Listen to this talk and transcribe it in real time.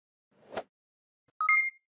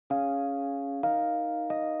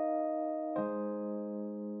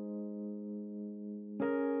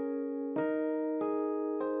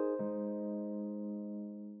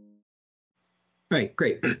Right,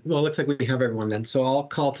 great. Well, it looks like we have everyone then. So I'll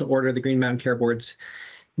call to order the Green Mountain Care Board's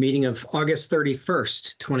meeting of August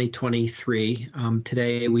 31st, 2023.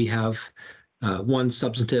 Today we have one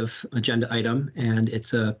substantive agenda item, and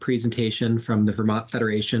it's a presentation from the Vermont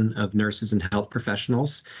Federation of Nurses and Health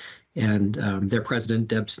Professionals. And their president,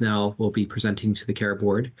 Deb Snell, will be presenting to the Care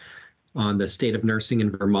Board on the state of nursing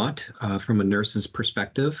in Vermont from a nurse's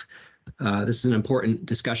perspective. This is an important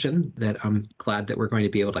discussion that I'm glad that we're going to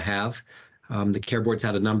be able to have. The Care Board's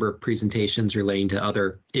had a number of presentations relating to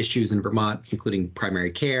other issues in Vermont, including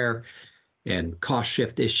primary care and cost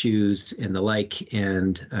shift issues and the like.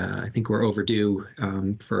 And I think we're overdue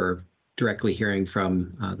for directly hearing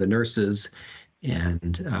from the nurses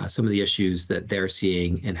and some of the issues that they're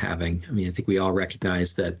seeing and having. I mean, I think we all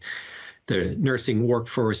recognize that the nursing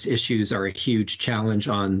workforce issues are a huge challenge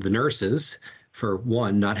on the nurses. For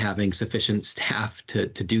one, not having sufficient staff to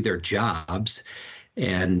do their jobs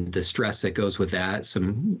and the stress that goes with that,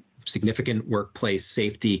 some significant workplace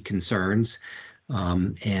safety concerns.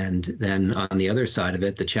 And then on the other side of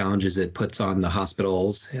it, the challenges it puts on the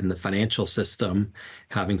hospitals and the financial system,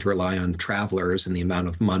 having to rely on travelers and the amount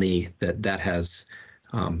of money that has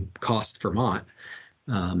cost Vermont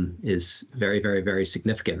is very, very, very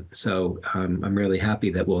significant. So I'm really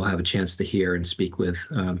happy that we'll have a chance to hear and speak with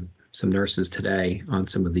some nurses today on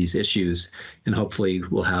some of these issues, and hopefully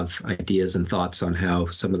we'll have ideas and thoughts on how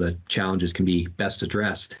some of the challenges can be best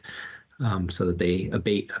addressed so that they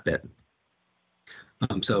abate a bit.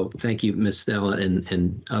 So thank you, Ms. Snell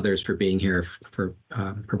and others for being here, for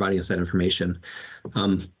providing us that information.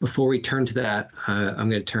 Before we turn to that, I'm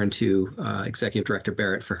going to turn to Executive Director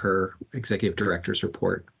Barrett for her Executive Director's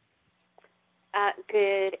report.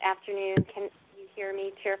 Good afternoon. Can you hear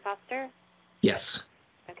me, Chair Foster? Yes.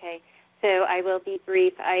 Okay, so I will be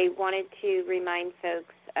brief. I wanted to remind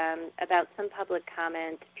folks about some public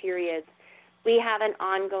comment periods. We have an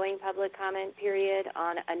ongoing public comment period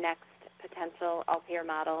on a next potential all-payer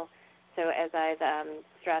model. So as I've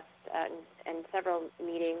stressed in several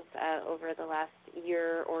meetings over the last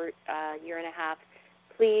year or year and a half,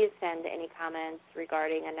 please send any comments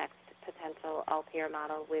regarding a next potential all-payer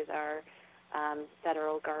model with our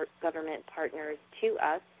federal government partners to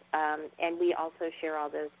us. And we also share all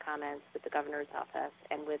those comments with the governor's office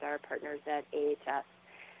and with our partners at AHS.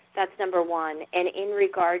 That's number one. And in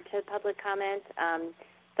regard to public comment,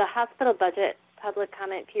 the hospital budget public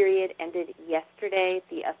comment period ended yesterday,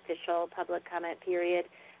 the official public comment period.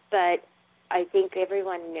 But I think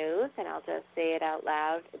everyone knows, and I'll just say it out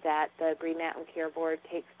loud, that the Green Mountain Care Board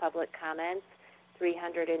takes public comments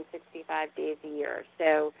 365 days a year.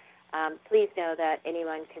 So please know that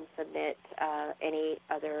anyone can submit any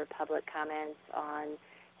other public comments on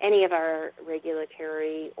any of our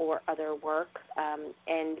regulatory or other work.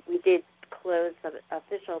 And we did close the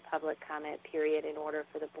official public comment period in order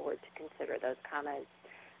for the board to consider those comments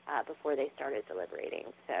before they started deliberating.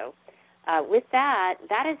 So with that,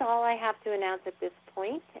 that is all I have to announce at this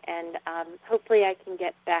point, and hopefully I can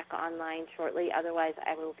get back online shortly. Otherwise,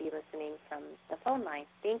 I will be listening from the phone line.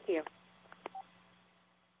 Thank you.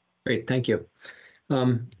 Great, thank you.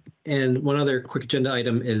 And one other quick agenda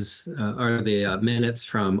item is are the minutes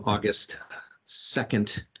from August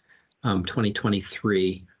 2nd,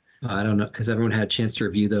 2023. I don't know, has everyone had a chance to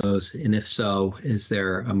review those? And if so, is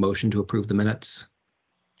there a motion to approve the minutes?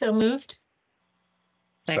 So moved.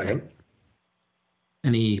 Second.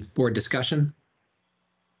 Any board discussion?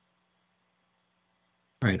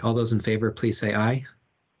 All right, all those in favor, please say aye.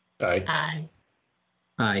 Aye. Aye.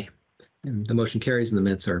 Aye. And the motion carries and the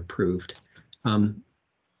minutes are approved.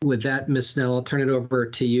 With that, Ms. Snell, I'll turn it over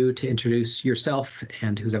to you to introduce yourself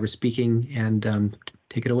and who's ever speaking, and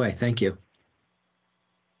take it away. Thank you.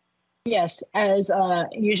 Yes, as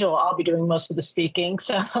usual, I'll be doing most of the speaking.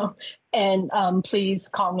 So, and please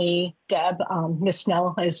call me Deb. Ms.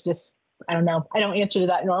 Snell is just, I don't know, I don't answer to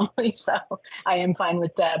that normally, so I am fine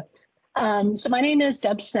with Deb. So my name is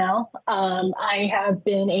Deb Snell. I have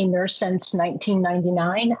been a nurse since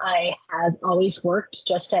 1999. I have always worked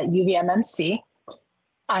just at UVMMC.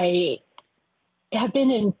 I have been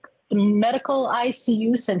in the medical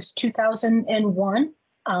ICU since 2001.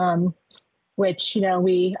 Which, you know,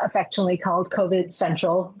 we affectionately called COVID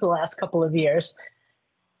Central the last couple of years.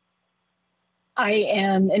 I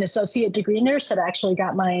am an associate degree nurse that actually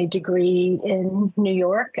got my degree in New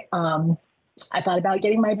York. I thought about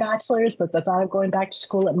getting my bachelor's, but the thought of going back to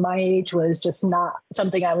school at my age was just not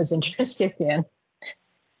something I was interested in.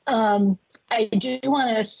 I do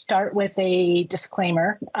want to start with a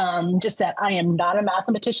disclaimer, just that I am not a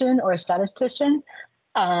mathematician or a statistician.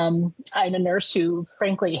 I'm a nurse who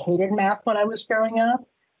frankly hated math when I was growing up.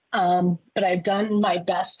 but I've done my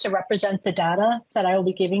best to represent the data that I will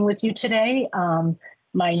be giving with you today.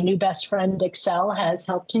 My new best friend, Excel, has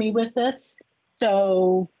helped me with this.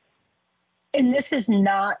 So, and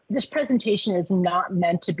this presentation is not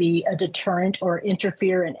meant to be a deterrent or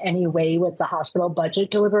interfere in any way with the hospital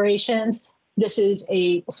budget deliberations. This is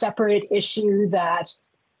a separate issue that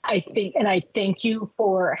I think, and I thank you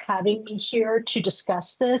for having me here to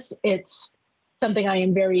discuss this. It's something I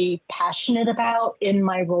am very passionate about in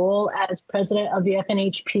my role as president of the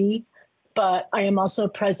FNHP, but I am also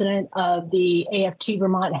president of the AFT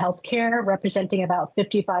Vermont Healthcare, representing about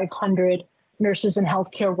 5,500 nurses and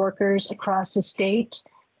healthcare workers across the state.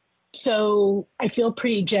 So I feel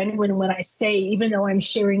pretty genuine when I say, even though I'm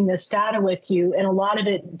sharing this data with you, and a lot of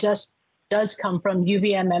it just does come from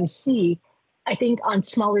UVMMC, I think on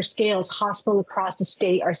smaller scales, hospitals across the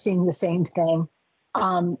state are seeing the same thing.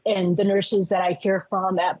 And the nurses that I hear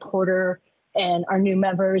from at Porter and our new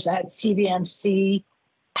members at CVMC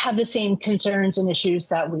have the same concerns and issues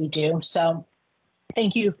that we do. So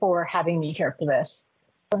thank you for having me here for this.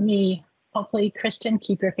 Let me, hopefully, Kristen,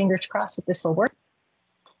 keep your fingers crossed that this will work.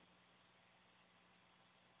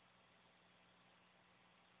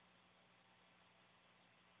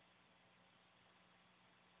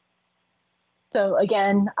 So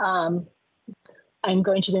again, I'm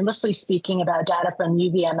going to be mostly speaking about data from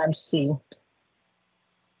UVMMC.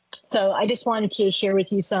 So I just wanted to share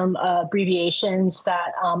with you some abbreviations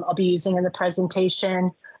that I'll be using in the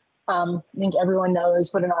presentation. I think everyone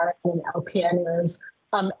knows what an RN and LPN is.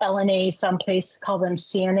 LNA, some places call them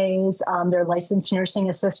CNAs. They're licensed nursing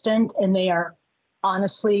assistant, and they are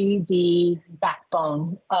honestly the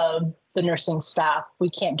backbone of the nursing staff. We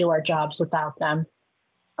can't do our jobs without them.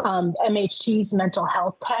 MHTs, mental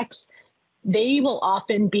health techs, they will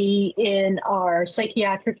often be in our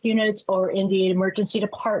psychiatric units or in the emergency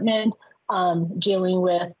department, dealing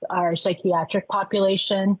with our psychiatric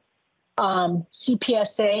population.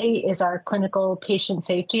 CPSA is our clinical patient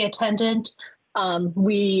safety attendant.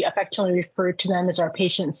 We affectionately refer to them as our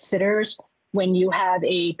patient sitters. When you have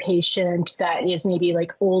a patient that is maybe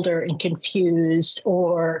like older and confused,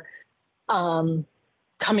 or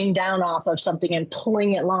coming down off of something and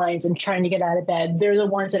pulling at lines and trying to get out of bed, they're the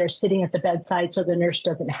ones that are sitting at the bedside so the nurse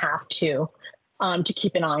doesn't have to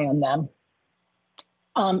keep an eye on them.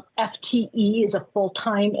 FTE is a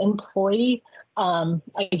full-time employee,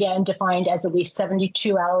 again, defined as at least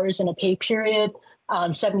 72 hours in a pay period,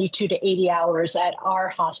 72 to 80 hours at our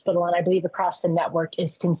hospital, and I believe across the network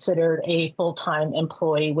is considered a full-time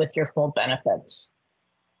employee with your full benefits.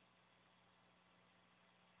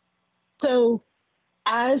 So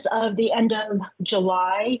as of the end of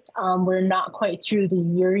July, we're not quite through the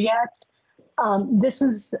year yet. This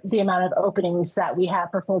is the amount of openings that we have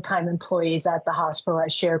for full-time employees at the hospital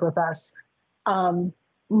as shared with us.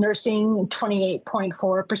 Nursing,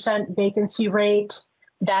 28.4% vacancy rate.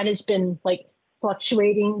 That has been like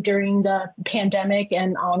fluctuating during the pandemic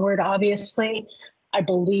and onward, obviously. I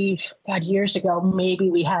believe, God, years ago, maybe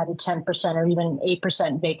we had a 10% or even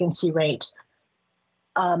 8% vacancy rate.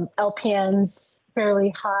 LPNs, fairly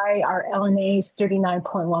high. Our LNAs,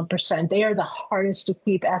 39.1%. They are the hardest to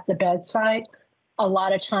keep at the bedside. A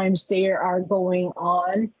lot of times they are going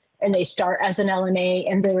on and they start as an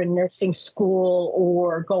LNA and they're in nursing school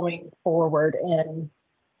or going forward in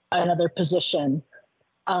another position.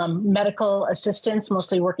 Medical assistants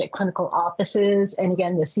mostly work at clinical offices. And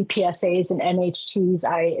again, the CPSAs and MHTs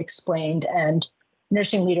I explained, and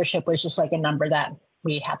nursing leadership was just like a number that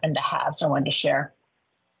we happened to have, so I wanted to share.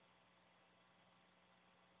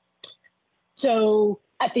 So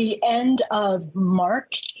at the end of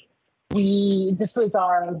March, this was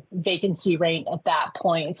our vacancy rate at that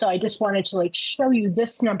point. So I just wanted to like show you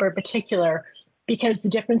this number in particular, because the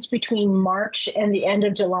difference between March and the end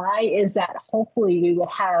of July is that hopefully we would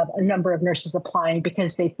have a number of nurses applying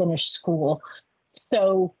because they finished school.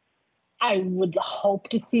 So I would hope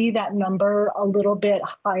to see that number a little bit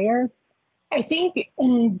higher. I think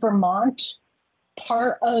in Vermont,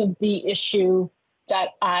 part of the issue that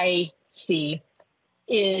I see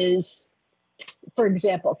is, for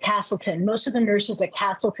example, Castleton. Most of the nurses at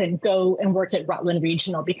Castleton go and work at Rutland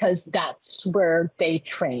Regional because that's where they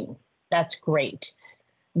train. That's great.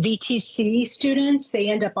 VTC students, they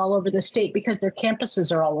end up all over the state because their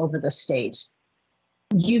campuses are all over the state.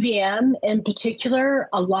 UVM in particular,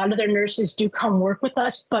 a lot of their nurses do come work with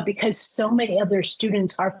us, but because so many of their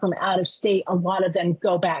students are from out of state, a lot of them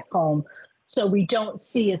go back home. So we don't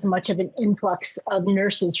see as much of an influx of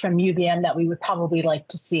nurses from UVM that we would probably like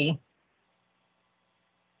to see.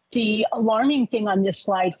 The alarming thing on this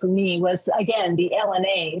slide for me was, again, the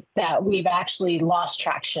LNAs, that we've actually lost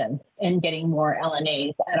traction in getting more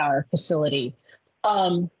LNAs at our facility.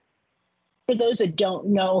 For those that don't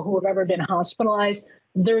know, who have ever been hospitalized,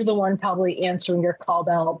 they're the one probably answering your call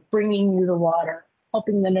bell, bringing you the water,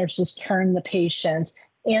 helping the nurses turn the patients,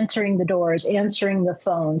 answering the doors, answering the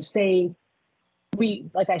phones.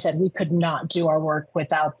 Like I said, we could not do our work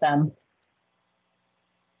without them.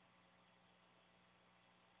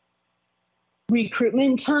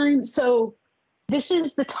 Recruitment time. So this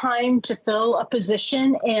is the time to fill a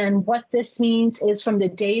position. And what this means is from the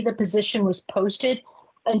day the position was posted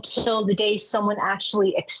until the day someone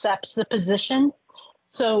actually accepts the position.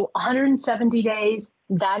 So 170 days,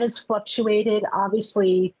 that has fluctuated.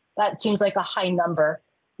 Obviously, that seems like a high number.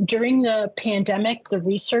 During the pandemic, the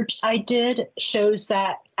research I did shows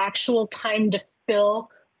that actual time to fill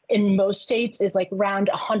in most states is like around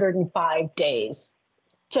 105 days.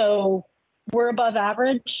 So we're above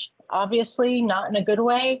average, obviously, not in a good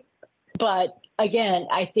way. But again,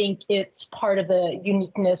 I think it's part of the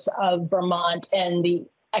uniqueness of Vermont and the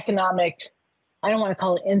economic, I don't want to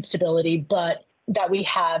call it instability, but that we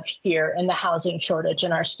have here in the housing shortage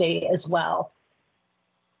in our state as well.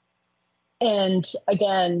 And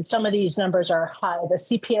again, some of these numbers are high. The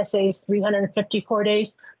CPSA is 354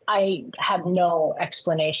 days. I have no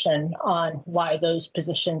explanation on why those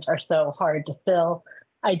positions are so hard to fill.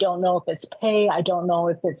 I don't know if it's pay. I don't know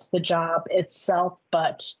if it's the job itself,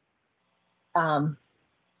 but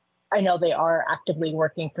I know they are actively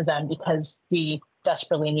working for them because we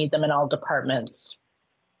desperately need them in all departments.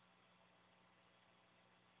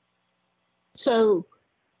 So,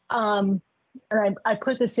 and I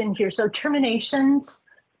put this in here. So terminations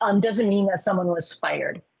doesn't mean that someone was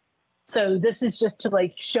fired. So this is just to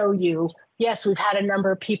like show you, yes, we've had a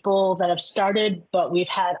number of people that have started, but we've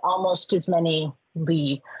had almost as many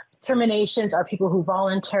leave. Terminations are people who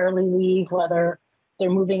voluntarily leave, whether they're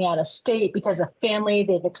moving out of state because of family,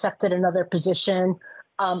 they've accepted another position.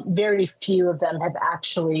 Very few of them have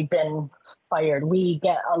actually been fired. We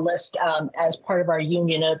get a list as part of our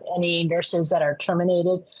union of any nurses that are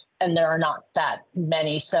terminated, and there are not that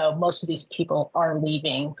many. So most of these people are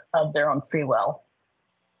leaving of their own free will.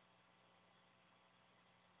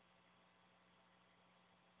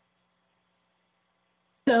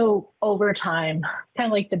 So overtime, kind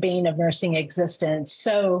of like the bane of nursing existence.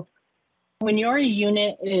 So when your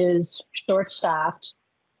unit is short-staffed,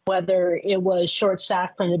 whether it was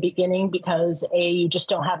short-staffed from the beginning because A, you just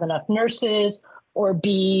don't have enough nurses, or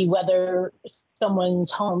B, whether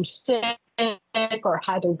someone's home sick or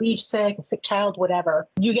had to leave sick, a sick child, whatever,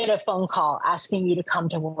 you get a phone call asking you to come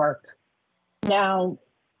to work. Now,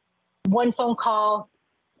 one phone call,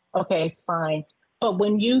 okay, fine. But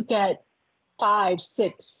when you get 5,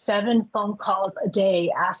 6, 7 phone calls a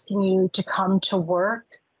day asking you to come to work,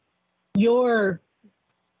 you're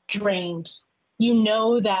drained. You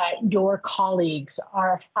know that your colleagues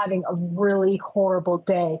are having a really horrible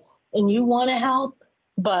day and you want to help,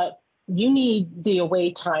 but you need the away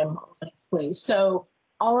time, honestly. So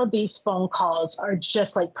all of these phone calls are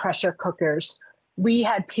just like pressure cookers. We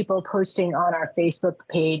had people posting on our Facebook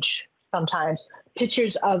page sometimes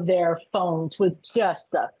pictures of their phones with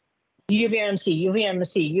just the UVMC,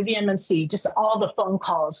 UVMC, UVMC, just all the phone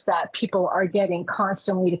calls that people are getting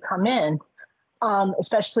constantly to come in.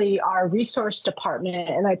 Especially our resource department.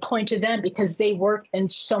 And I point to them because they work in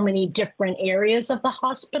so many different areas of the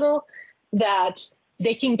hospital that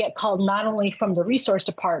they can get called not only from the resource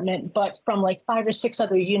department, but from like 5 or 6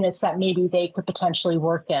 other units that maybe they could potentially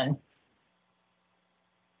work in.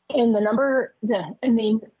 And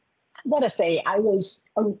what I say, I was,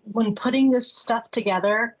 when putting this stuff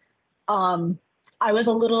together, I was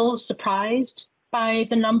a little surprised by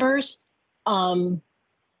the numbers.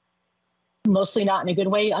 Mostly not in a good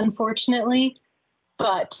way, unfortunately.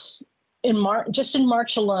 But just in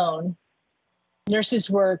March alone, nurses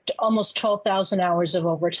worked almost 12,000 hours of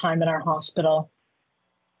overtime in our hospital.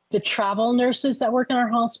 The travel nurses that work in our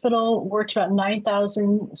hospital worked about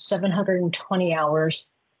 9,720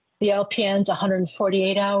 hours. The LPNs,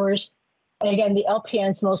 148 hours. And again, the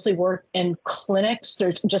LPNs mostly work in clinics.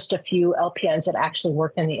 There's just a few LPNs that actually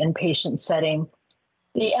work in the inpatient setting.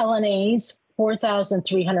 The LNAs,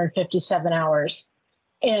 4,357 hours.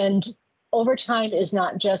 And overtime is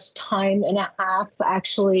not just time and a half.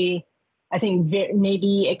 Actually, I think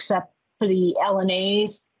maybe except for the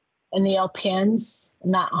LNAs and the LPNs,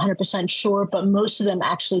 I'm not 100% sure, but most of them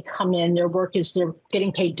actually come in. Their work is they're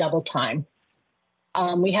getting paid double time.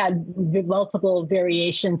 We had multiple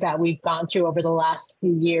variations that we've gone through over the last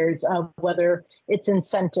few years of whether it's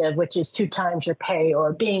incentive, which is 2 times your pay,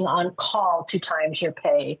 or being on call 2 times your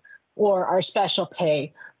pay, or our special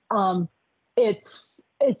pay. It's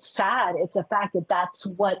sad. It's a fact that that's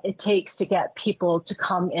what it takes to get people to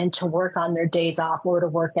come in to work on their days off or to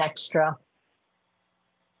work extra.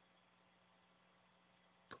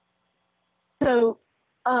 So,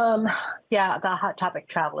 yeah, the hot topic,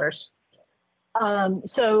 travelers.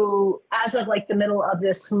 So as of like the middle of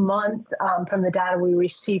this month, from the data we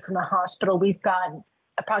received from the hospital, we've got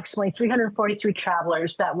approximately 343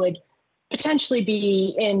 travelers that would potentially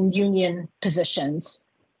be in union positions.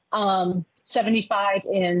 75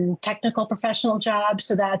 in technical professional jobs.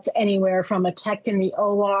 So that's anywhere from a tech in the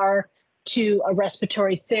OR to a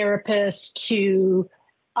respiratory therapist to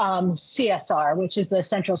CSR, which is the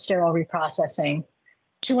central sterile reprocessing.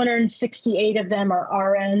 268 of them are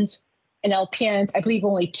RNs and LPNs. I believe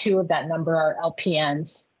only 2 of that number are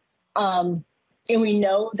LPNs. And we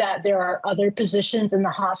know that there are other positions in the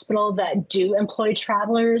hospital that do employ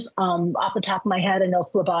travelers. Off the top of my head, I know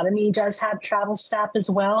phlebotomy does have travel staff as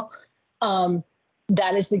well.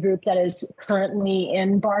 That is the group that is currently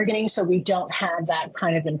in bargaining, so we don't have that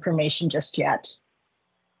kind of information just yet.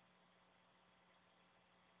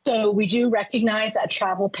 So we do recognize that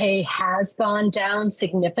travel pay has gone down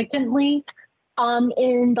significantly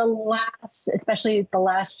in the last, especially the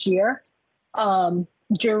last year.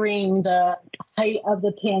 During the height of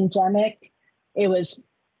the pandemic, it was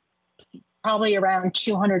probably around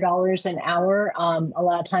 $200 an hour. A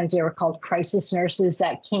lot of times they were called crisis nurses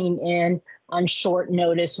that came in on short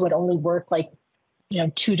notice, would only work like,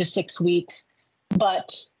 2 to 6 weeks.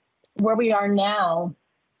 But where we are now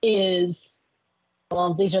is,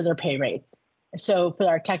 well, these are their pay rates. So for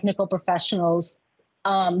our technical professionals,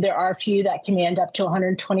 there are a few that command up to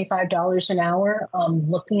 $125 an hour.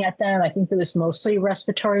 Looking at them, I think it was mostly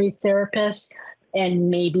respiratory therapists and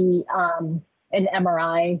maybe an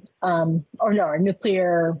MRI, a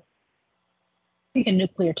nuclear, I think a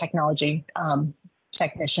nuclear technology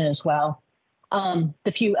technician as well.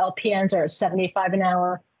 The few LPNs are at 75 an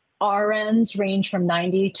hour. RNs range from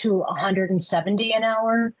 90 to 170 an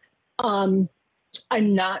hour. I'm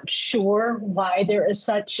not sure why there is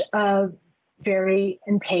such a vary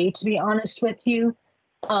in pay, to be honest with you.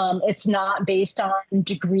 It's not based on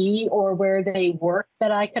degree or where they work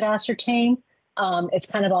that I could ascertain. It's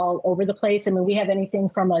kind of all over the place. I mean, we have anything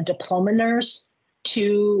from a diploma nurse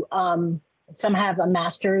to some have a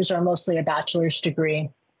master's or mostly a bachelor's degree.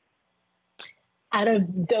 Out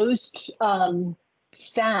of those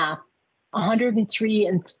staff, 103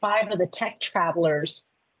 and 5 of the tech travelers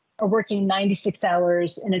are working 96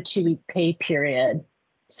 hours in a 2-week pay period.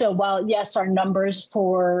 So while, yes, our numbers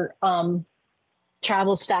for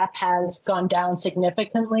travel staff has gone down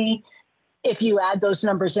significantly, if you add those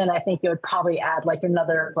numbers in, I think it would probably add like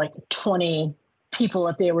another 20 people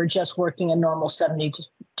if they were just working a normal 72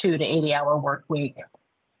 to 80 hour work week.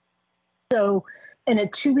 So in a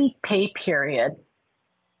 2-week pay period,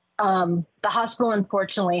 the hospital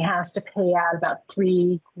unfortunately has to pay out about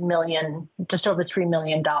just over $3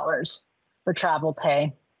 million for travel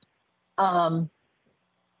pay.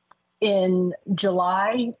 In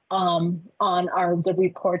July, on the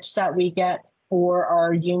reports that we get for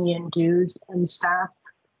our union dues and staff,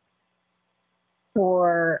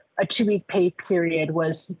 for a 2-week pay period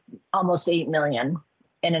was almost $8 million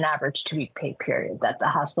in an average 2-week pay period that the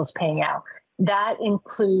hospital's paying out. That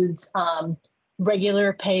includes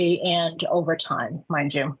regular pay and overtime,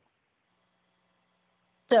 mind you.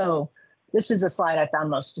 So this is a slide I found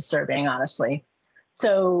most disturbing, honestly.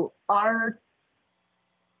 So our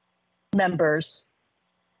members,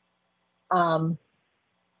 I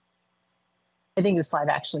think the slide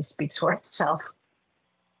actually speaks for itself.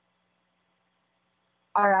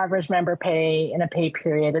 Our average member pay in a pay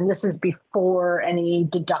period, and this is before any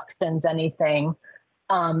deductions, anything,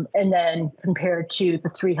 and then compared to the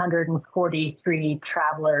 343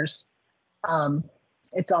 travelers,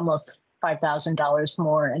 it's almost $5,000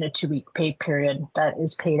 more in a 2-week pay period that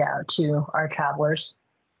is paid out to our travelers.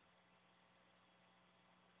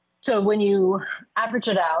 So when you average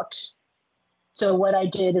it out, so what I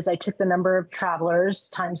did is I took the number of travelers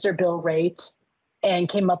times their bill rate and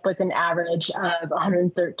came up with an average of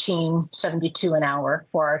 $113.72 an hour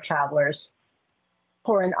for our travelers.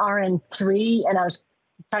 For an RN3, and I was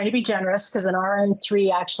trying to be generous because an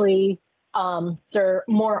RN3 actually, there are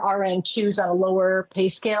more RN2s on a lower pay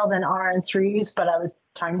scale than RN3s, but I was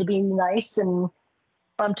trying to be nice and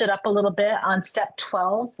bumped it up a little bit on step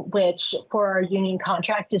 12, which for our union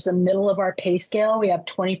contract is the middle of our pay scale. We have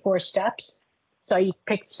 24 steps. So you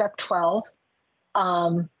picked step 12.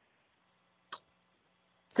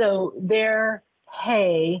 So their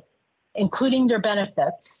pay, including their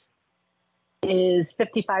benefits, is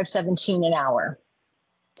 $55.17 an hour.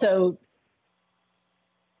 So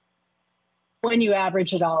when you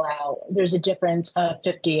average it all out, there's a difference of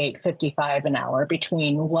 $58.55 an hour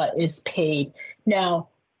between what is paid. Now,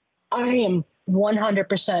 I am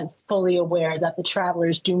 100% fully aware that the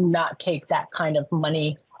travelers do not take that kind of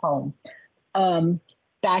money home.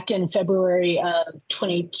 Back in February of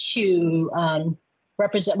 22,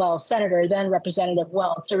 Senator, then Representative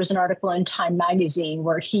Welch, there was an article in Time magazine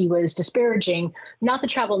where he was disparaging not the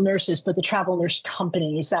travel nurses, but the travel nurse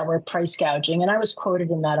companies that were price gouging. And I was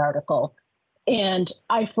quoted in that article. And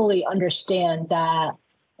I fully understand that.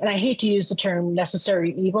 And I hate to use the term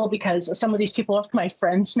necessary evil because some of these people are my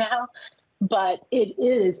friends now, but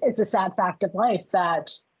it's a sad fact of life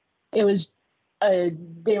that they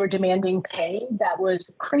were demanding pay that was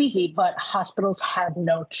crazy, but hospitals had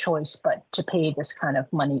no choice but to pay this kind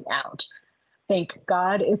of money out. Thank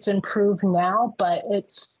God it's improved now, but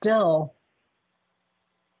it's still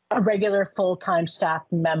a regular full-time staff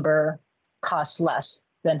member costs less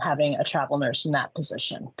than having a travel nurse in that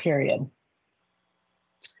position, period.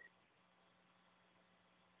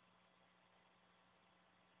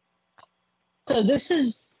 So this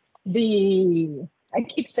is I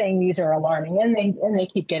keep saying these are alarming, and they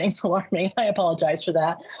keep getting alarming. I apologize for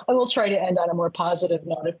that. I will try to end on a more positive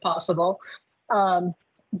note if possible.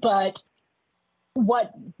 But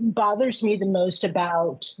what bothers me the most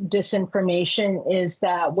about disinformation is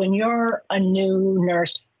that when you're a new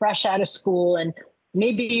nurse fresh out of school and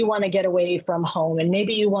maybe you want to get away from home and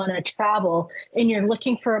maybe you want to travel and you're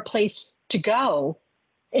looking for a place to go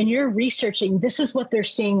and you're researching, this is what they're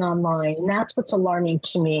seeing online. And that's what's alarming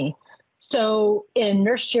to me. So in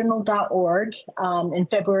nursejournal.org, in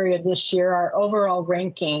February of this year, our overall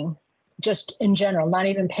ranking, just in general, not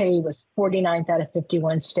even pay, was 49th out of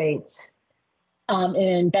 51 states.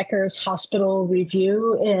 In Becker's Hospital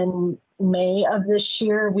Review in May of this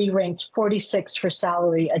year, we ranked 46 for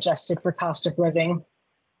salary adjusted for cost of living.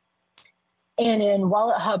 And in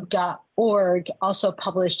wallethub.org, also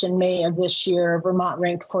published in May of this year, Vermont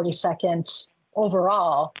ranked 42nd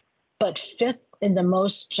overall, but 5th in the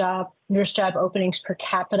most nurse job openings per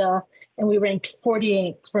capita, and we ranked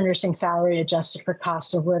 48th for nursing salary adjusted for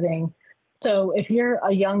cost of living. So if you're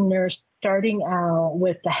a young nurse starting out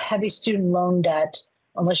with the heavy student loan debt,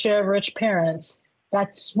 unless you have rich parents,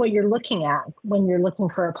 that's what you're looking at when you're looking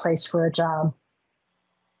for a place for a job.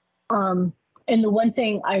 And the one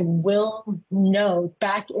thing I will note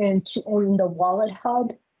back in the Wallet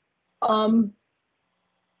Hub,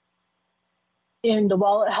 in the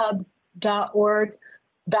wallethub.org,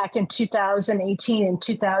 back in 2018 and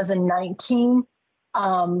 2019,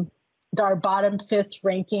 our bottom 5th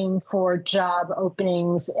ranking for job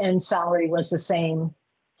openings and salary was the same.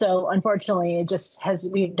 So unfortunately,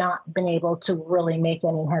 we've not been able to really make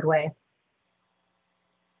any headway.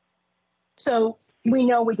 So we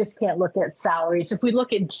know we just can't look at salaries. If we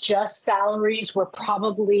look at just salaries, we're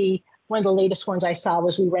probably, one of the latest ones I saw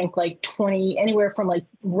was we rank like 20, anywhere from like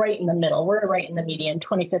right in the middle. We're right in the median,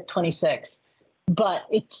 25th, 26th. But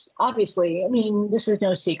it's obviously, I mean, this is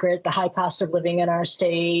no secret, the high cost of living in our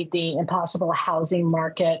state, the impossible housing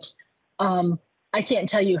market. I can't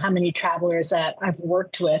tell you how many travelers that I've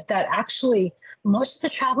worked with that actually, most of the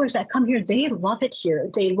travelers that come here, they love it here.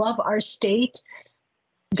 They love our state.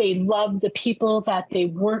 They love the people that they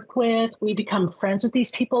work with. We become friends with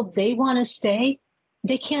these people. They want to stay.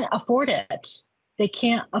 They can't afford it. They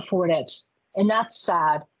can't afford it. And that's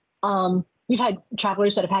sad. We've had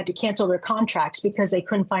travelers that have had to cancel their contracts because they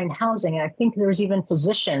couldn't find housing. And I think there was even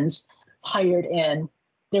physicians hired in.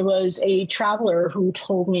 There was a traveler who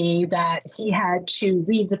told me that he had to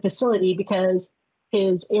leave the facility because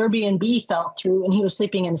his Airbnb fell through and he was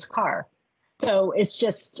sleeping in his car. So it's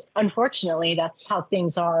just, unfortunately, that's how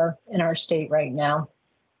things are in our state right now.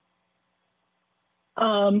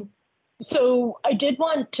 So I did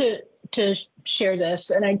want to share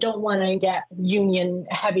this, and I don't want to get union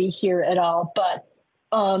heavy here at all, but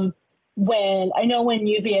when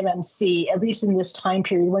UVMC, at least in this time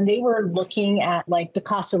period, when they were looking at like the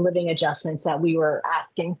cost of living adjustments that we were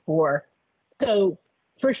asking for. So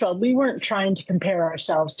first of all, we weren't trying to compare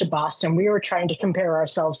ourselves to Boston. We were trying to compare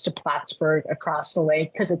ourselves to Plattsburgh across the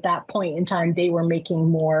lake, because at that point in time, they were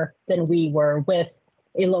making more than we were with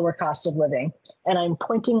a lower cost of living. And I'm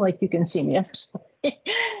pointing like you can see me.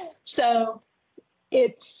 So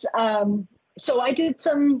it's, so I did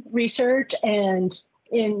some research, and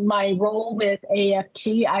in my role with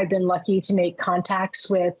AFT, I've been lucky to make contacts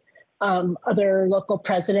with other local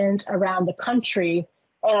presidents around the country.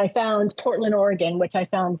 And I found Portland, Oregon, which I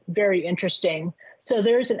found very interesting. So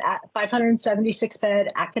there's a 576-bed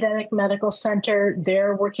academic medical center.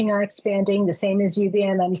 They're working on expanding, the same as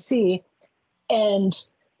UVMMC. And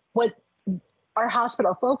what our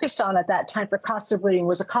hospital focused on at that time for cost of living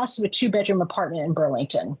was a cost of a 2-bedroom apartment in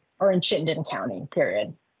Burlington or in Chittenden County,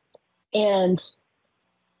 period. And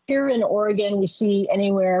here in Oregon, we see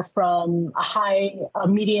anywhere from a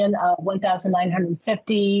median of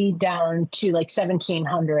 1,950 down to like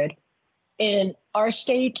 1,700. In our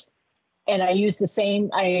state, and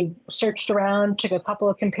I searched around, took a couple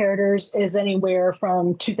of comparators, is anywhere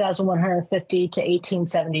from 2,150 to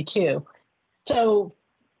 1,872. So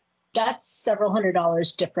that's several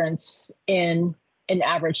 $100s difference in an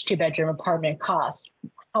average 2-bedroom apartment cost.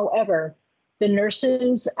 However, the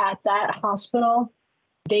nurses at that hospital,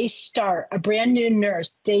 they start, a brand new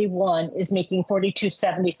nurse day one is making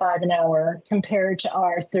 $42.75 an hour compared to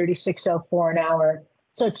our $36.04 an hour.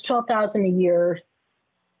 So it's $12,000 a year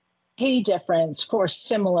pay difference for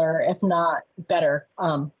similar, if not better,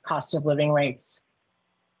 cost of living rates.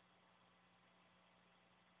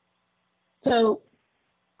 So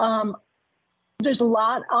there's a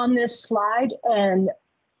lot on this slide, and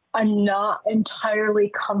I'm not entirely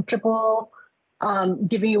comfortable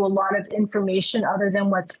giving you a lot of information other than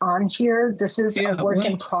what's on here. This is a work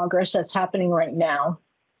in progress that's happening right now.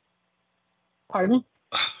 Pardon?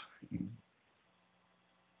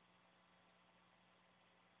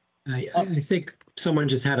 I think someone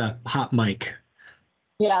just had a hot mic.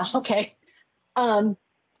 Yeah, okay.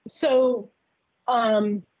 So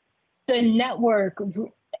the network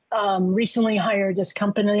recently hired this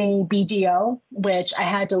company, BDO, which I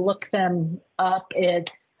had to look them up.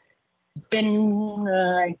 It's been,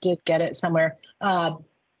 I did get it somewhere.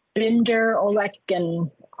 Binder, Olek,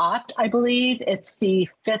 and Ott, I believe. It's the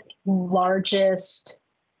 5th largest,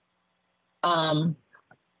 sorry,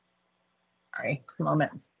 a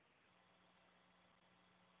moment.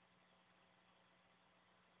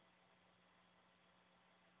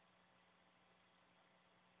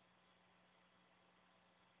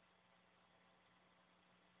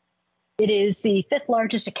 It is the 5th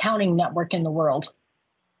largest accounting network in the world.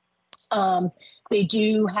 They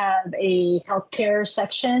do have a healthcare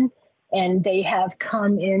section, and they have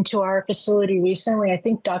come into our facility recently. I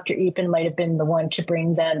think Dr. Epen might have been the one to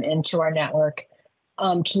bring them into our network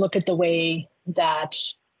to look at the way that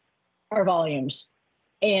our volumes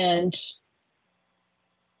and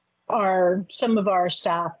some of our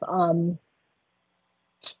staff.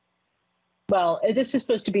 Well, this is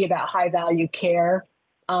supposed to be about high value care.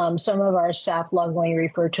 Some of our staff lovingly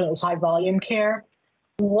refer to it as high volume care.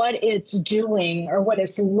 What it's doing, or what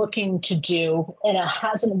it's looking to do, and it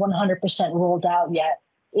hasn't 100% rolled out yet,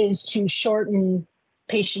 is to shorten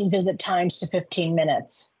patient visit times to 15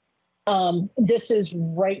 minutes. This is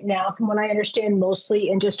right now, from what I understand, mostly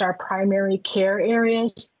in just our primary care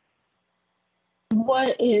areas.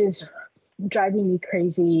 What is driving me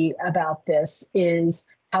crazy about this is,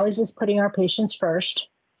 how is this putting our patients first?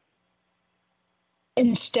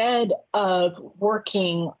 Instead of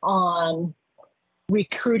working on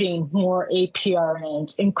recruiting more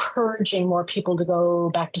APRNs, encouraging more people to go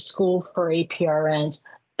back to school for APRNs,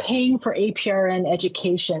 paying for APRN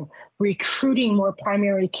education, recruiting more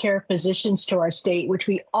primary care physicians to our state, which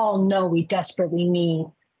we all know we desperately need.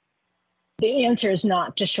 The answer is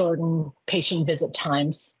not to shorten patient visit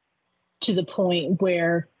times to the point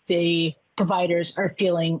where the providers are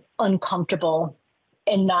feeling uncomfortable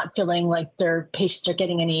and not feeling like their patients are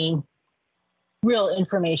getting any real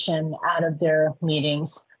information out of their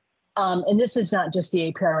meetings. And this is not just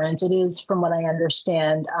the APRNs. It is, from what I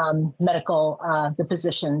understand, the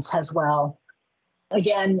physicians as well.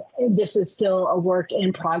 Again, this is still a work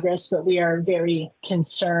in progress, but we are very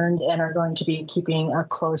concerned and are going to be keeping a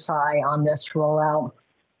close eye on this rollout.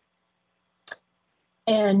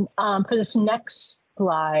 And for this next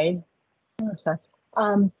slide,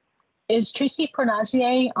 is Tracy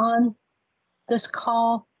Fornazier on this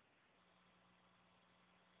call?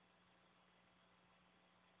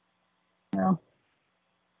 No.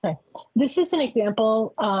 Okay. This is an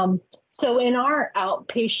example. So in our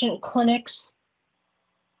outpatient clinics,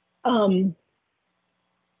 the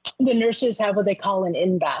nurses have what they call an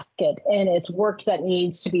in-basket, and it's work that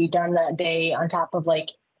needs to be done that day on top of like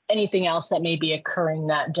anything else that may be occurring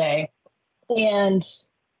that day. And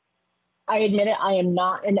I admit it, I am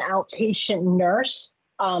not an outpatient nurse.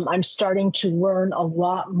 I'm starting to learn a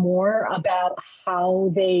lot more about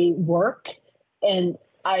how they work. And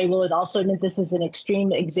I will also admit this is an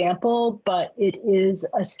extreme example, but it is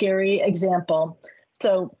a scary example.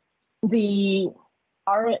 So the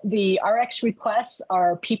The RX requests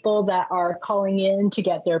are people that are calling in to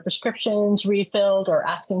get their prescriptions refilled or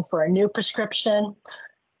asking for a new prescription.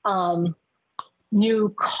 New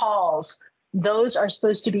calls, those are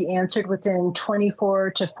supposed to be answered within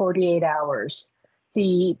 24 to 48 hours.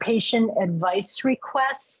 The patient advice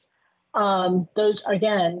requests, those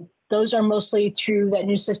are mostly through that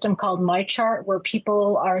new system called MyChart, where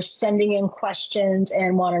people are sending in questions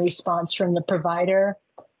and want a response from the provider.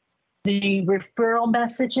 The referral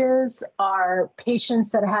messages are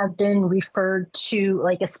patients that have been referred to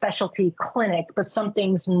like a specialty clinic, but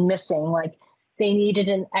something's missing, like they needed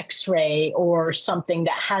an x-ray or something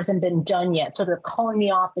that hasn't been done yet. So they're calling the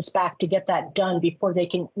office back to get that done before they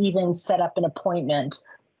can even set up an appointment.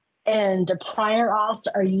 And the prior auths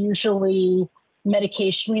are usually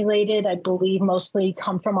medication related. I believe mostly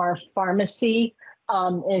come from our pharmacy.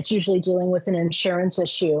 And it's usually dealing with an insurance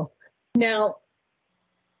issue. Now,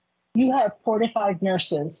 you have 4 to 5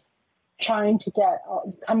 nurses trying to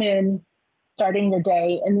come in, starting their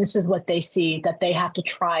day, and this is what they see that they have to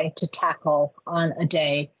try to tackle on a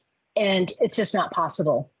day. And it's just not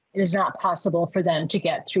possible. It is not possible for them to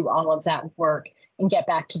get through all of that work and get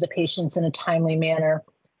back to the patients in a timely manner.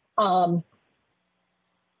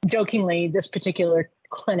 Jokingly, this particular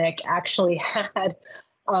clinic actually had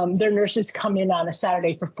their nurses come in on a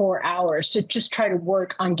Saturday for 4 hours to just try to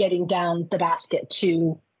work on getting down the basket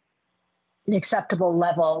to an acceptable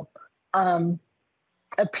level.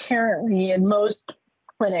 Apparently, in most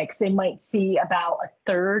clinics, they might see about a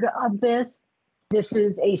third of this. This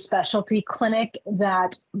is a specialty clinic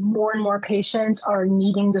that more and more patients are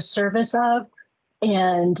needing the service of,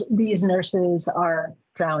 and these nurses are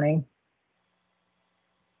drowning.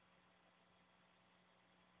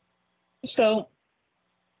 So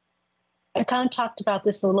I kind of talked about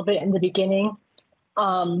this a little bit in the beginning,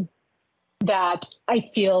 that I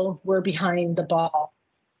feel we're behind the ball.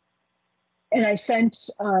 And I sent,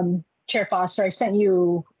 Chair Foster, I sent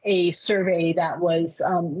you a survey that was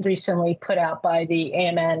recently put out by the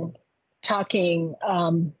AMN talking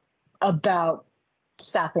about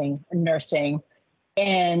staffing and nursing.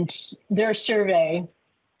 And their survey,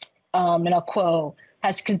 and I'll quote,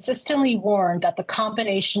 has consistently warned that the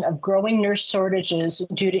combination of growing nurse shortages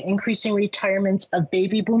due to increasing retirements of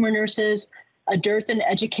baby boomer nurses, a dearth in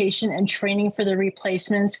education and training for the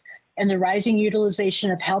replacements, and the rising utilization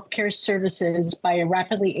of healthcare services by a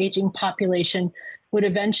rapidly aging population would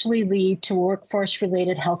eventually lead to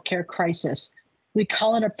workforce-related healthcare crisis. We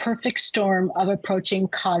call it a perfect storm of approaching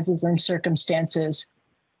causes and circumstances.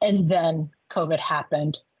 And then COVID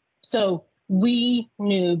happened. So we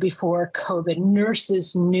knew before COVID,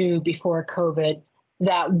 nurses knew before COVID,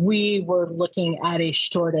 that we were looking at a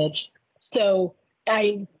shortage. So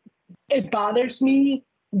it bothers me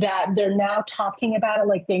that they're now talking about it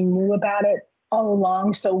like they knew about it all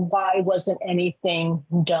along. So why wasn't anything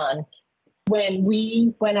done? When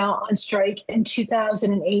we went out on strike in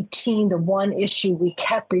 2018, the one issue we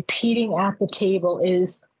kept repeating at the table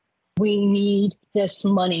is we need this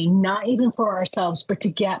money, not even for ourselves, but to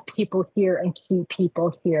get people here and keep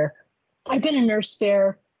people here. I've been a nurse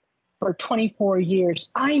there for 24 years.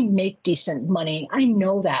 I make decent money. I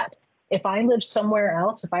know that. If I lived somewhere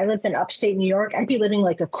else, if I lived in upstate New York, I'd be living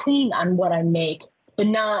like a queen on what I make, but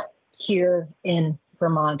not here in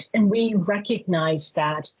Vermont. And we recognize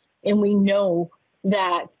that. And we know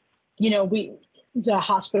that, the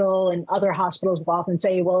hospital and other hospitals will often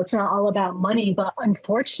say, well, it's not all about money, but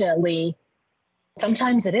unfortunately,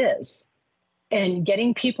 sometimes it is. And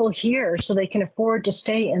getting people here so they can afford to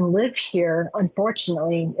stay and live here,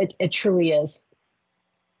 unfortunately, it truly is.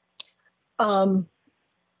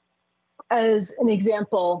 As an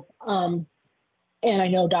example, and I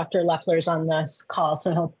know Dr. Leffler's on this call,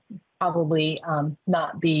 so he'll probably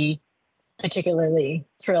not be particularly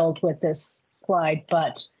thrilled with this slide,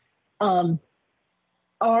 but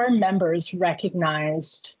our members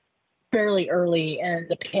recognized fairly early in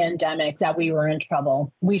the pandemic that we were in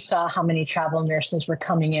trouble. We saw how many travel nurses were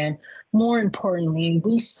coming in. More importantly,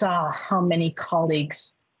 we saw how many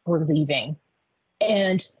colleagues were leaving.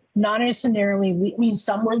 And not necessarily,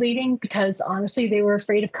 some were leaving because honestly, they were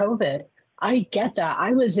afraid of COVID. I get that.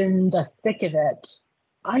 I was in the thick of it.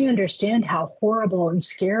 I understand how horrible and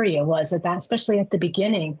scary it was at that, especially at the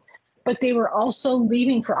beginning. But they were also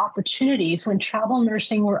leaving for opportunities when travel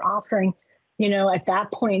nursing were offering, at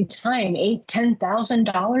that point in time, $8,000,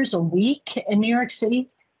 $10,000 a week in New York City.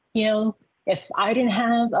 If I didn't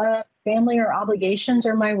have a family or obligations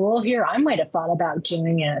or my role here, I might have thought about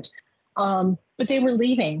doing it. But they were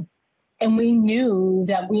leaving, and we knew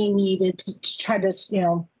that we needed to try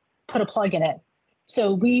to, put a plug in it.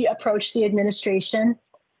 So we approached the administration.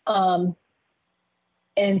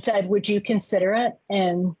 and said, would you consider it?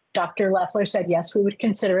 And Dr. Leffler said, yes, we would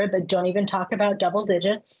consider it, but don't even talk about double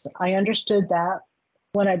digits. I understood that.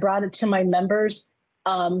 When I brought it to my members,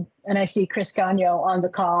 and I see Chris Gagno on the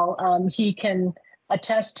call, he can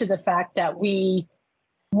attest to the fact that we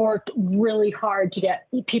worked really hard to get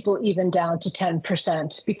people even down to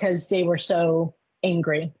 10% because they were so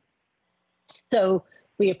angry. So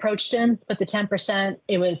we approached him, but the 10%,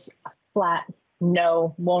 it was flat,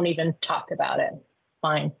 no, won't even talk about it.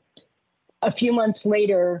 Fine. A few months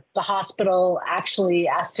later, the hospital actually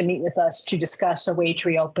asked to meet with us to discuss a wage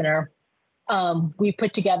reopener. We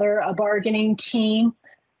put together a bargaining team,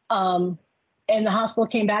 and the hospital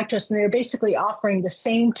came back to us, and they were basically offering the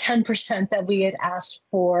same 10% that we had asked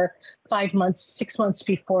for 5 months, 6 months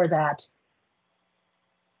before that.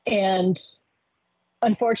 And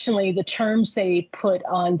unfortunately, the terms they put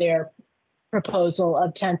on their proposal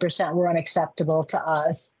of 10% were unacceptable to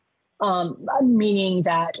us, meaning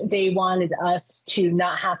that they wanted us to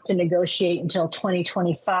not have to negotiate until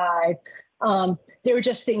 2025. There were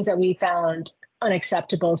just things that we found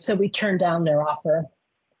unacceptable, so we turned down their offer.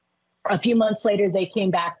 A few months later, they came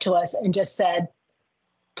back to us and just said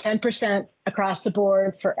 10% across the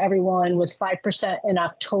board for everyone, with 5% in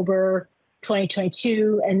October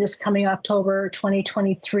 2022 and this coming October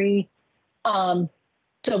 2023. So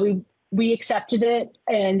we accepted it,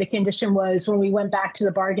 and the condition was when we went back to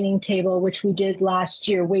the bargaining table, which we did last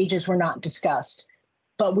year, wages were not discussed,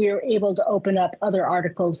 but we were able to open up other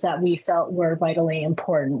articles that we felt were vitally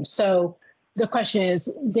important. So the question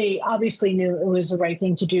is, they obviously knew it was the right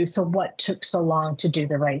thing to do. So what took so long to do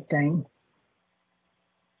the right thing?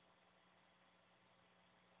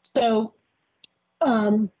 So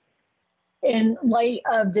in light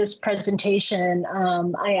of this presentation,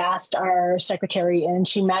 I asked our secretary, and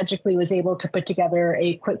she magically was able to put together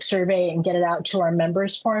a quick survey and get it out to our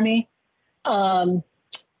members for me. And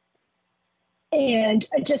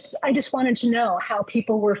I just wanted to know how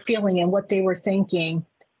people were feeling and what they were thinking.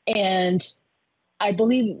 And I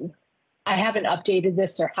believe I haven't updated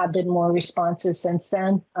this. There have been more responses since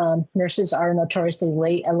then. Nurses are notoriously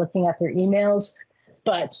late at looking at their emails,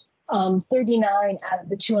 but 39 out of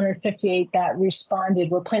the 258 that responded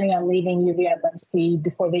were planning on leaving UVMC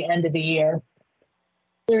before the end of the year.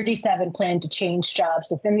 37 planned to change jobs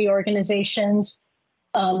within the organizations.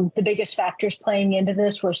 The biggest factors playing into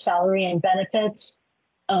this were salary and benefits,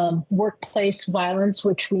 workplace violence,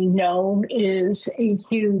 which we know is a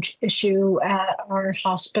huge issue at our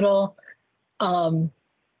hospital.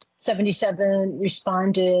 77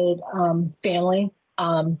 responded family,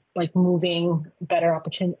 like moving, better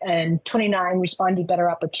opportunity, and 29 responded better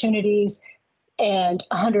opportunities, and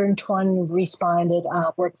 120 responded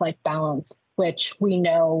work-life balance, which we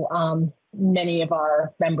know many of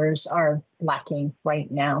our members are lacking right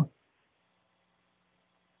now.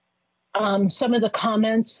 Some of the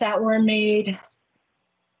comments that were made.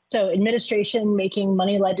 So administration making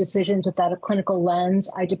money-led decisions without a clinical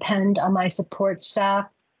lens. I depend on my support staff,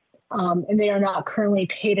 and they are not currently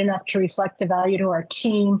paid enough to reflect the value to our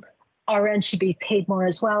team. RN should be paid more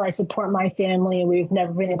as well. I support my family, and we've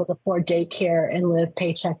never been able to afford daycare and live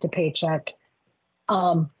paycheck to paycheck.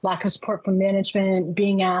 Lack of support from management,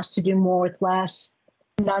 being asked to do more with less,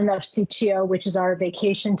 not enough CTO, which is our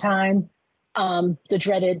vacation time, the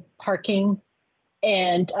dreaded parking,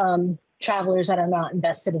 and travelers that are not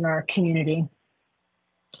invested in our community.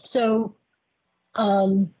 So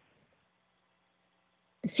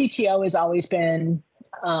CTO has always been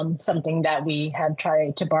something that we have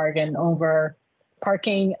tried to bargain over.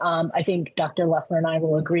 Parking, I think Dr. Leffler and I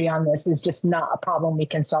will agree on this, is just not a problem we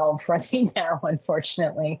can solve right now,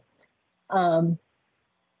 unfortunately. But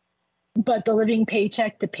the living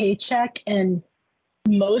paycheck to paycheck, and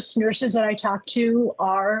most nurses that I talk to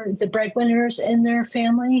are the breadwinners in their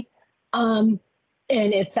family. And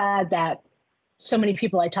it's sad that so many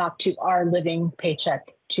people I talk to are living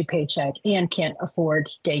paycheck to paycheck and can't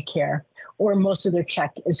afford daycare, or most of their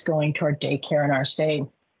check is going toward daycare in our state.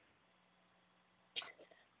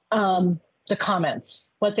 The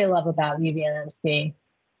comments, what they love about UVMC,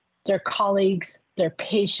 their colleagues, their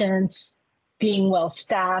patients, being well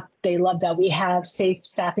staffed. They love that we have safe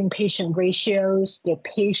staffing patient ratios, their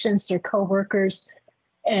patients, their coworkers.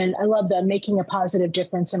 And I love that, making a positive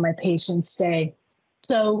difference in my patient's day.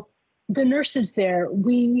 So the nurses there,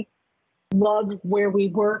 we love where we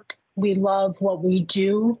work. We love what we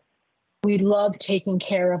do. We love taking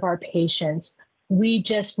care of our patients. We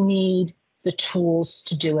just need the tools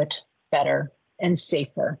to do it better and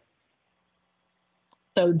safer.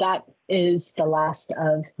 So that is the last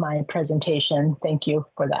of my presentation. Thank you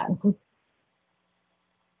for that.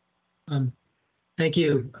 Thank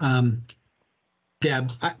you.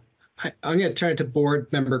 Deb, I'm going to turn it to board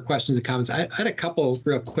member questions and comments. I had a couple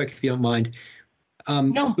real quick, if you don't mind.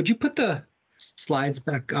 No. Would you put the slides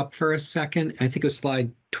back up for a second? I think it was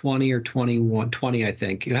slide 20 or 21, 20, I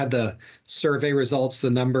think. You had the survey results, the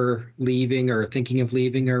number leaving or thinking of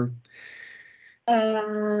leaving or.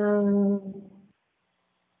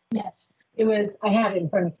 Yes, it was, I had it in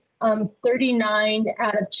front of me. 39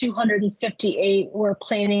 out of 258 were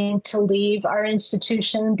planning to leave our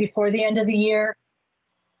institution before the end of the year.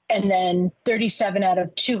 And then 37 out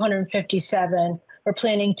of 257 were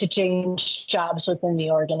planning to change jobs within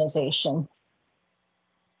the organization.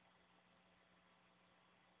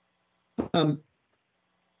 And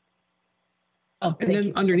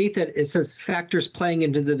then underneath it, it says factors playing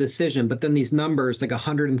into the decision, but then these numbers like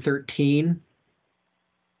 113,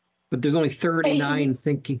 but there's only 39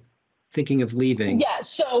 thinking of leaving. Yeah,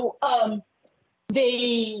 so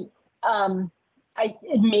it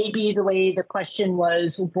may be the way the question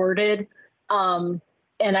was worded. And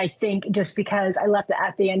I think just because I left it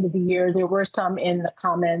at the end of the year, there were some in the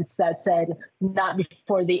comments that said not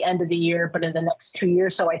before the end of the year, but in the next 2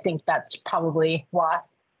 years. So I think that's probably why.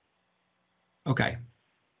 Okay.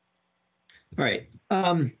 All right.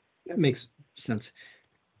 That makes sense.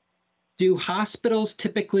 Do hospitals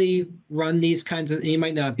typically run these kinds of, you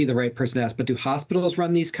might not be the right person to ask, but do hospitals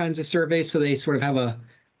run these kinds of surveys so they sort of have a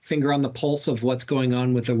finger on the pulse of what's going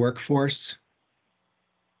on with the workforce?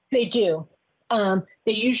 They do.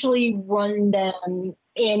 They usually run them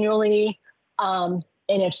annually. And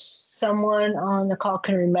if someone on the call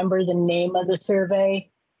can remember the name of the survey,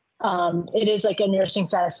 it is like a nursing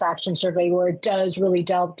satisfaction survey where it does really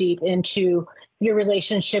delve deep into your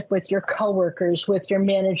relationship with your coworkers, with your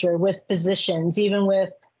manager, with physicians, even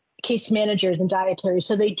with case managers and dietaries.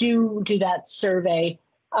 So they do that survey.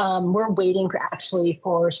 We're waiting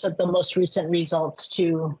for the most recent results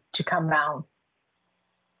to come out.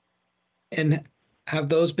 And have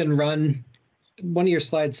those been run? One of your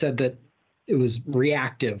slides said that it was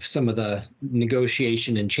reactive, some of the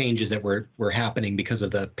negotiation and changes that were happening because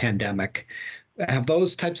of the pandemic. Have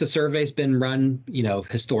those types of surveys been run,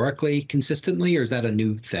 historically consistently, or is that a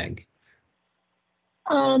new thing?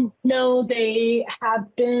 No, they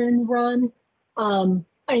have been run.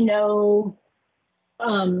 I know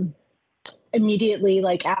immediately,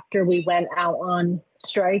 like after we went out on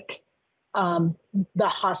strike, the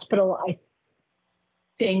hospital, I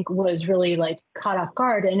think, was really like caught off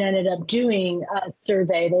guard and ended up doing a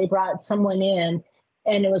survey. They brought someone in,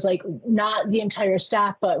 and it was like not the entire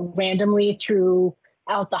staff, but randomly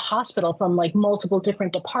throughout the hospital from like multiple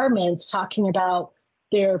different departments, talking about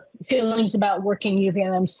their feelings about working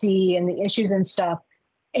UVMC and the issues and stuff.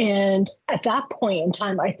 And at that point in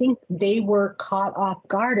time, I think they were caught off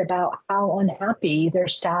guard about how unhappy their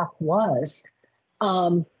staff was.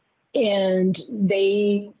 And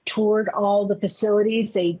they toured all the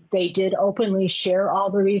facilities. They did openly share all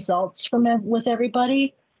the results from it with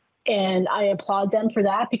everybody. And I applaud them for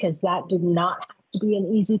that, because that did not have to be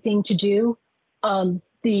an easy thing to do.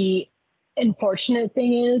 The unfortunate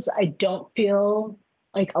thing is I don't feel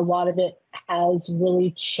like a lot of it has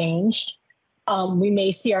really changed. We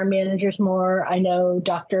may see our managers more. I know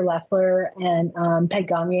Dr. Leffler and Peg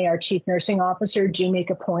Gagne, our chief nursing officer, do make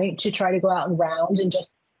a point to try to go out and round and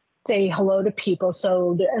just say hello to people,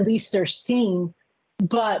 so at least they're seen.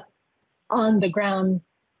 But on the ground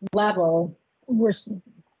level, we're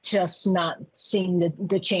just not seeing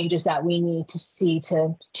the changes that we need to see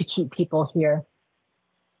to keep people here.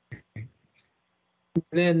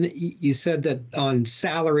 Then you said that on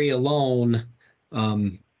salary alone,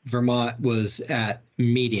 Vermont was at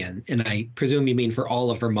median, and I presume you mean for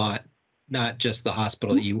all of Vermont, not just the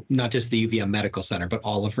hospital, not just the UVM Medical Center, but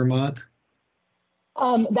all of Vermont?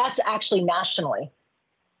 That's actually nationally.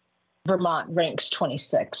 Vermont ranks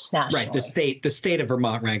 26 nationally. Right, the state of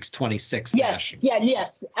Vermont ranks 26 nationally.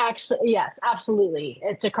 Yes, absolutely.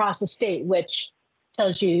 It's across the state, which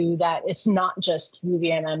tells you that it's not just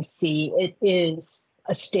UVMMC. It is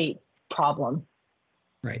a state problem.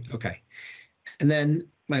 Right. Okay. And then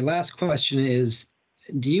my last question is,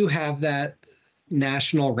 do you have that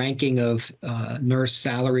national ranking of nurse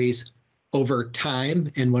salaries over time?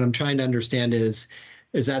 And what I'm trying to understand is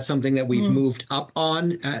that something that we've moved up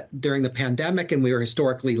on during the pandemic and we were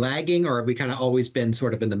historically lagging, or have we kind of always been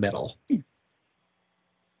sort of in the middle?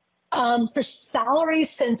 For salaries,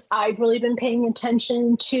 since I've really been paying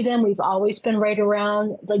attention to them, we've always been right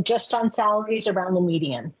around, like just on salaries, around the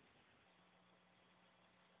median.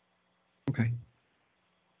 Okay.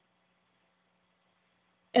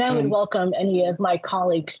 And I would welcome any of my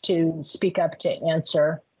colleagues to speak up to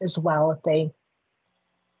answer as well if they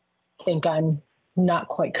think I'm not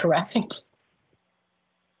quite correct.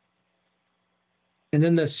 And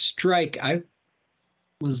then the strike, I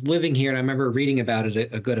was living here and I remember reading about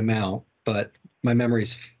it a good amount, but my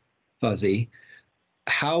memory's fuzzy.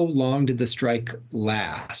 How long did the strike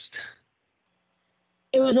last?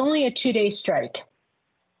 It was only a 2-day strike.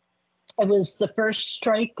 It was the first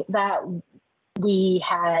strike that we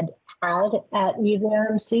had at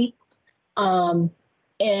UVMC.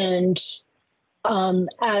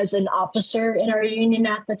 As an officer in our union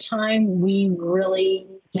at the time, we really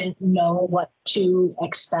didn't know what to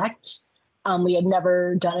expect. We had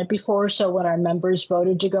never done it before. So when our members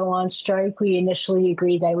voted to go on strike, we initially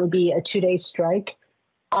agreed that it would be a 2-day strike.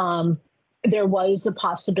 There was a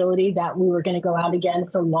possibility that we were going to go out again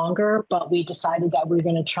for longer, but we decided that we were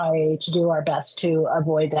going to try to do our best to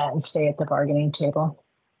avoid that and stay at the bargaining table.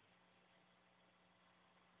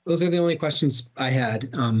 Those are the only questions I had,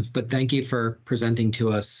 but thank you for presenting to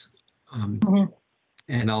us.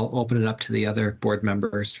 And I'll open it up to the other board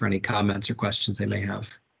members for any comments or questions they may have.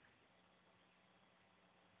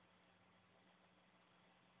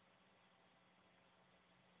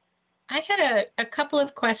 I had a couple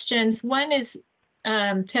of questions. One is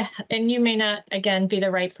and you may not, again, be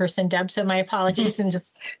the right person, Deb, so my apologies. And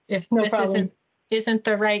just if No this problem. isn't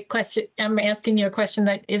the right question, I'm asking you a question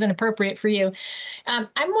that isn't appropriate for you. I'm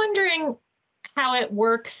wondering how it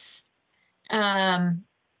works a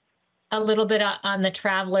little bit on the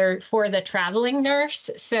traveling nurse.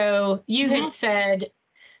 So you had said,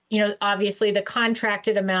 obviously the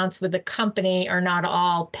contracted amounts with the company are not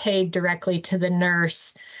all paid directly to the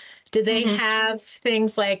nurse. Do they have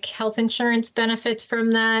things like health insurance benefits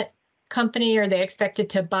from that company? Or are they expected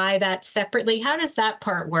to buy that separately? How does that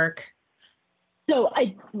part work? So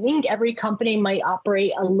I think every company might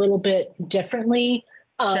operate a little bit differently,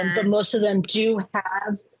 Sure. but most of them do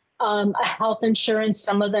have a health insurance.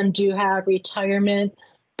 Some of them do have retirement.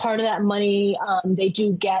 Part of that money they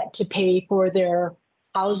do get to pay for their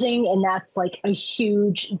housing, and that's like a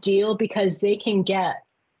huge deal because they can get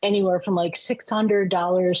anywhere from like $600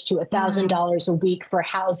 to $1,000 a week for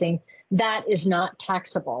housing. That is not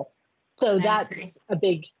taxable. So that's a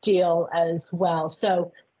big deal as well.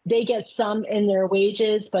 So they get some in their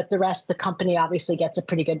wages, but the rest of the company obviously gets a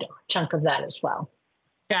pretty good chunk of that as well.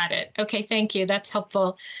 Got it. Okay, thank you. That's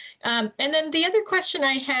helpful. And then the other question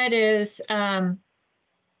I had is,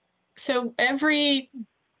 so every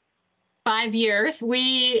 5 years,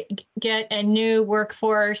 we get a new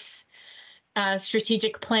workforce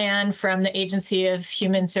strategic plan from the Agency of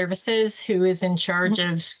Human Services, who is in charge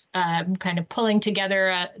of kind of pulling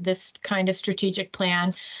together this kind of strategic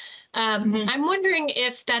plan. I'm wondering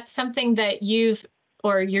if that's something that you've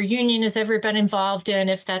or your union has ever been involved in,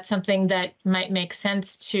 if that's something that might make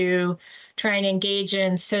sense to try and engage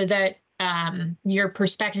in so that your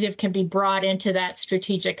perspective can be brought into that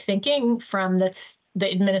strategic thinking from the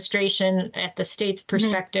administration at the state's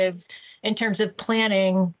perspective in terms of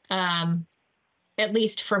planning, at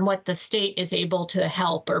least from what the state is able to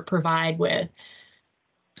help or provide with.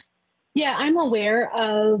 Yeah, I'm aware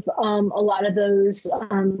of a lot of those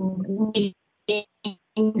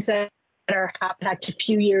meetings that are happening. A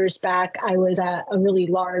few years back, I was at a really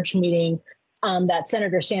large meeting that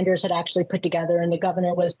Senator Sanders had actually put together, and the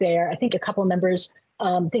governor was there. I think a couple of members,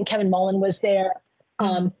 I think Kevin Mullen was there.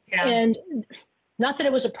 And not that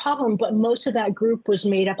it was a problem, but most of that group was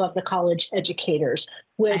made up of the college educators,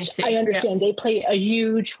 which I understand they play a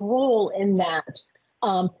huge role in that.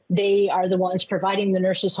 They are the ones providing the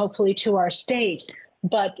nurses, hopefully, to our state.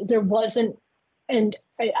 But there wasn't, and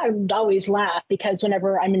I would always laugh because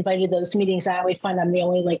whenever I'm invited to those meetings, I always find I'm the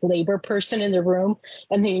only like labor person in the room.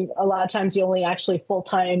 And a lot of times the only actually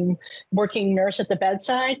full-time working nurse at the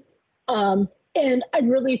bedside. And I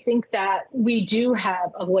really think that we do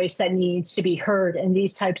have a voice that needs to be heard in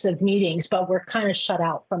these types of meetings, but we're kind of shut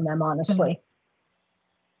out from them, honestly.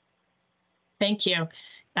 Thank you.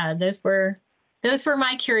 Those were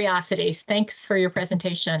my curiosities. Thanks for your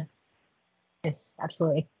presentation. Yes,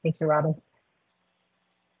 absolutely. Thank you, Robin.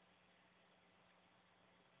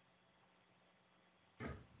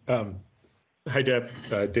 Hi, Deb.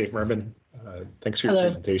 Dave Merman. Thanks for your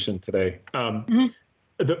presentation today.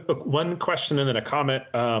 One question and then a comment.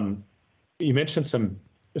 You mentioned some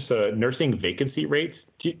nursing vacancy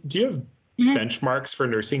rates. Do you have benchmarks for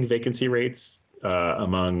nursing vacancy rates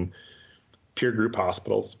among peer group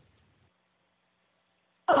hospitals?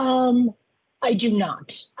 I do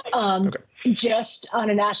not. Just on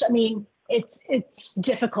a national, I mean, it's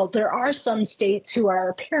difficult. There are some states who are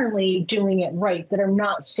apparently doing it right that are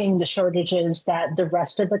not seeing the shortages that the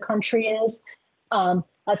rest of the country is.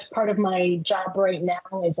 That's part of my job right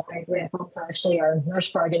now is I ramp up for actually our nurse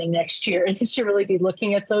bargaining next year and to really be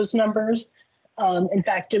looking at those numbers. In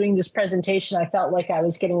fact, doing this presentation, I felt like I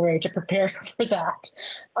was getting ready to prepare for that.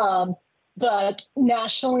 But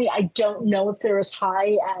nationally, I don't know if they're as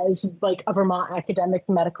high as like a Vermont Academic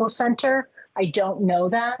Medical Center. I don't know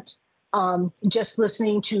that. Just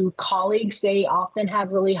listening to colleagues, they often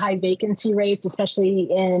have really high vacancy rates, especially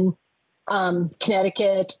in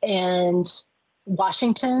Connecticut and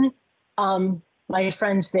Washington. My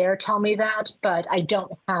friends there tell me that, but I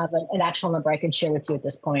don't have an actual number I can share with you at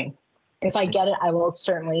this point. If I get it, I will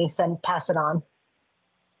certainly pass it on.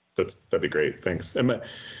 That'd be great. Thanks. And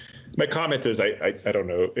my comment is, I don't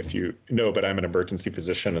know if you know, but I'm an emergency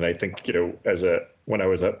physician, and I think, you know, when I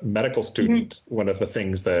was a medical student, one of the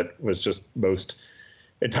things that was just most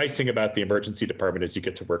enticing about the emergency department is you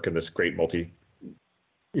get to work in this great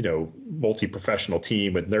multi-professional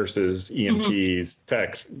team with nurses, EMTs,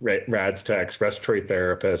 techs, RADS techs, respiratory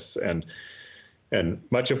therapists, and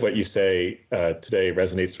much of what you say today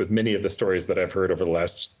resonates with many of the stories that I've heard over the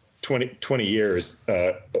last 20 years.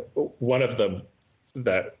 One of them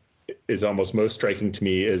that is almost most striking to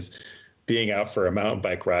me is being out for a mountain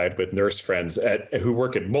bike ride with nurse friends who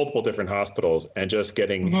work at multiple different hospitals and just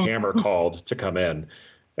getting hammer called to come in.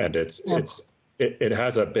 And it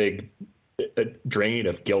has a big drain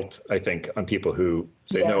of guilt, I think, on people who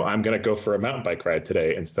say, no, I'm going to go for a mountain bike ride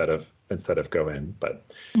today instead of go in. But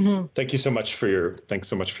thanks so much for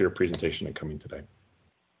your presentation and coming today.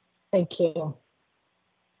 Thank you.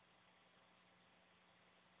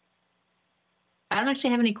 I don't actually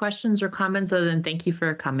have any questions or comments other than thank you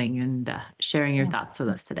for coming and sharing your thoughts with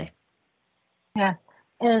us today. Yeah,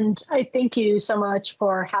 and I thank you so much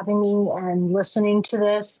for having me and listening to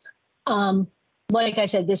this. Like I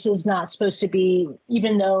said, this is not supposed to be,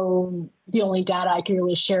 even though the only data I can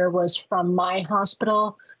really share was from my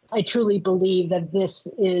hospital, I truly believe that this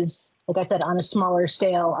is, like I said, on a smaller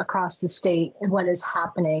scale across the state and what is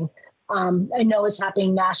happening. I know it's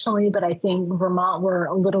happening nationally, but I think Vermont, we're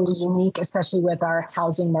a little unique, especially with our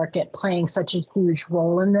housing market playing such a huge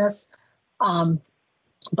role in this.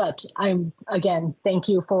 But again, thank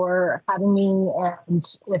you for having me. And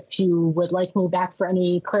if you would like me back for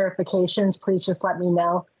any clarifications, please just let me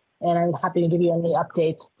know. And I'm happy to give you any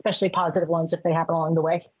updates, especially positive ones if they happen along the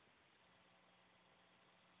way.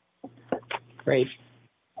 Great.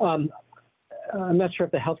 I'm not sure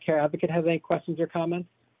if the healthcare advocate has any questions or comments.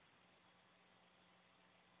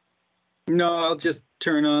 No, I'll just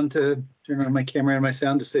turn on my camera and my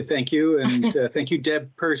sound to say thank you. And thank you,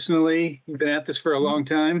 Deb, personally. You've been at this for a long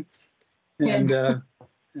time. And,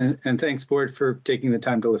 and thanks, board, for taking the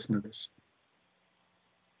time to listen to this.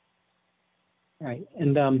 All right.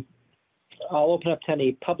 And I'll open up to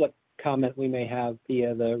any public comment we may have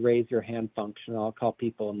via the raise your hand function. I'll call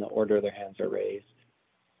people in the order their hands are raised.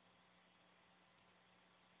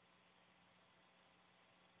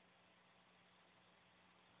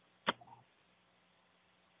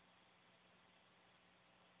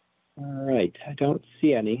 All right, I don't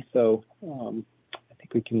see any, so I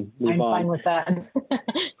think we can move on. I'm fine with that.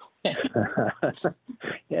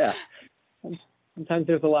 Yeah, sometimes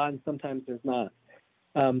there's a lot and sometimes there's not.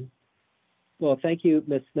 Well, thank you,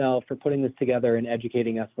 Ms. Snell, for putting this together and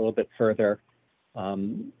educating us a little bit further.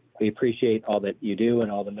 We appreciate all that you do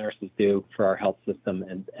and all the nurses do for our health system,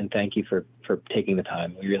 and thank you for taking the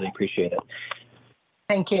time. We really appreciate it.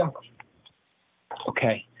 Thank you.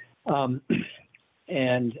 Okay.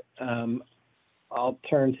 And I'll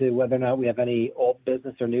turn to whether or not we have any old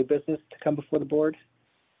business or new business to come before the board.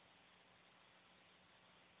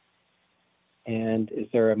 And is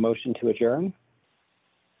there a motion to adjourn?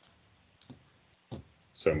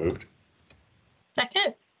 So moved.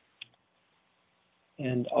 Second.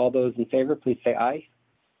 And all those in favor, please say aye.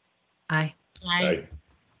 Aye. Aye.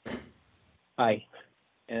 Aye.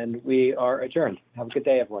 And we are adjourned. Have a good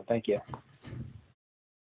day, everyone. Thank you.